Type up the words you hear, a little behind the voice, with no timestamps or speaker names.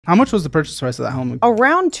How much was the purchase price of that home?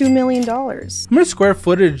 Around $2 million. How many square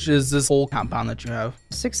footage is this whole compound that you have?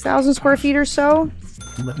 6,000 square feet or so.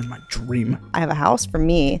 I'm living my dream. I have a house for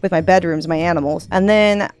me with my bedrooms, my animals, and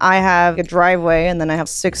then I have a driveway, and then I have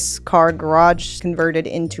 6-car garage converted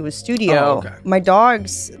into a studio. Oh, okay. My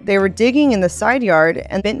dogs, they were digging in the side yard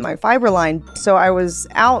and bent my fiber line, so I was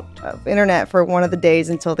out of internet for one of the days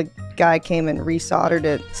until the guy came and resoldered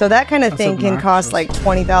it. So that kind of thing can cost like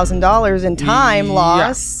 $20,000 in time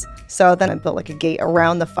loss. So then I built like a gate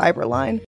around the fiber line.